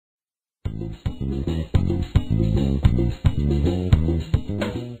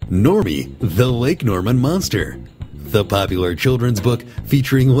Normie, the Lake Norman Monster. The popular children's book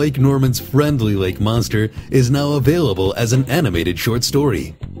featuring Lake Norman's friendly lake monster is now available as an animated short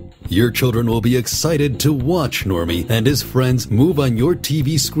story. Your children will be excited to watch Normie and his friends move on your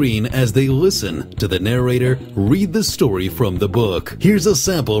TV screen as they listen to the narrator read the story from the book. Here's a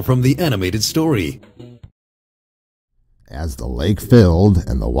sample from the animated story. As the lake filled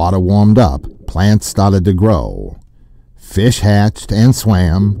and the water warmed up, plants started to grow. Fish hatched and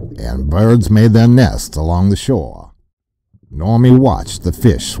swam, and birds made their nests along the shore. Normie watched the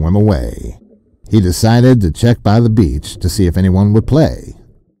fish swim away. He decided to check by the beach to see if anyone would play.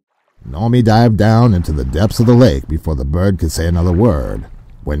 Normie dived down into the depths of the lake before the bird could say another word.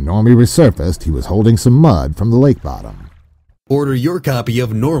 When Normie resurfaced, he was holding some mud from the lake bottom. Order your copy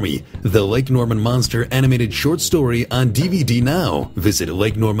of Normie, the Lake Norman Monster animated short story on DVD now. Visit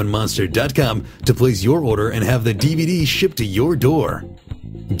LakeNormanMonster.com to place your order and have the DVD shipped to your door.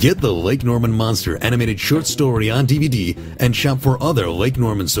 Get the Lake Norman Monster animated short story on DVD and shop for other Lake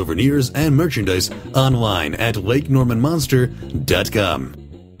Norman souvenirs and merchandise online at LakeNormanMonster.com.